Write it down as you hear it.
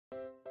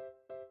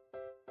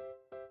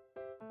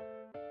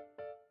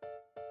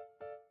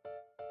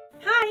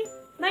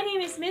My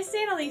name is Miss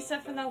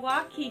Annalisa from the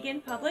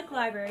Waukegan Public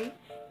Library,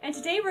 and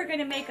today we're going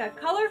to make a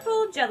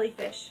colorful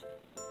jellyfish.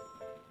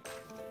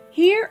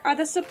 Here are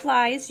the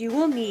supplies you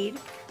will need: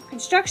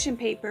 construction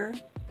paper,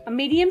 a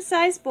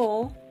medium-sized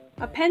bowl,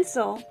 a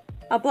pencil,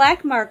 a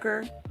black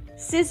marker,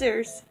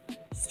 scissors,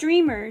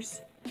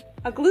 streamers,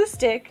 a glue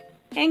stick,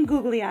 and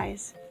googly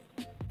eyes.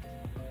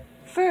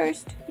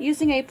 First,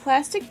 using a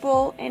plastic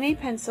bowl and a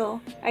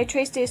pencil, I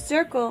traced a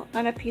circle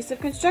on a piece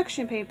of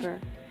construction paper.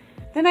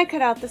 Then I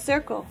cut out the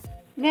circle.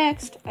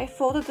 Next, I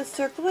folded the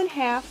circle in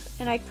half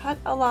and I cut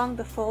along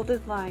the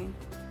folded line.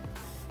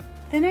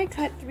 Then I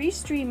cut 3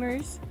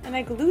 streamers and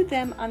I glued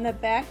them on the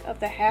back of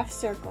the half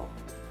circle.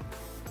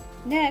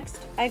 Next,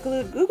 I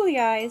glued googly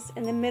eyes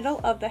in the middle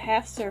of the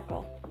half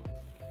circle.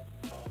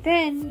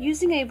 Then,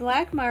 using a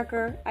black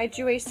marker, I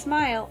drew a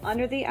smile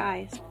under the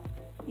eyes.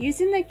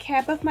 Using the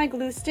cap of my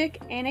glue stick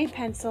and a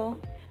pencil,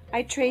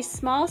 I traced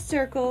small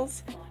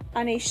circles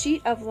on a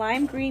sheet of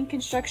lime green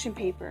construction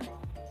paper.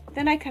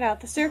 Then I cut out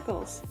the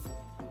circles.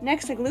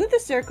 Next, I glued the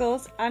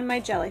circles on my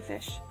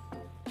jellyfish.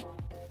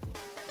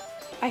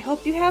 I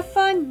hope you have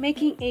fun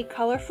making a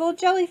colorful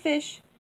jellyfish.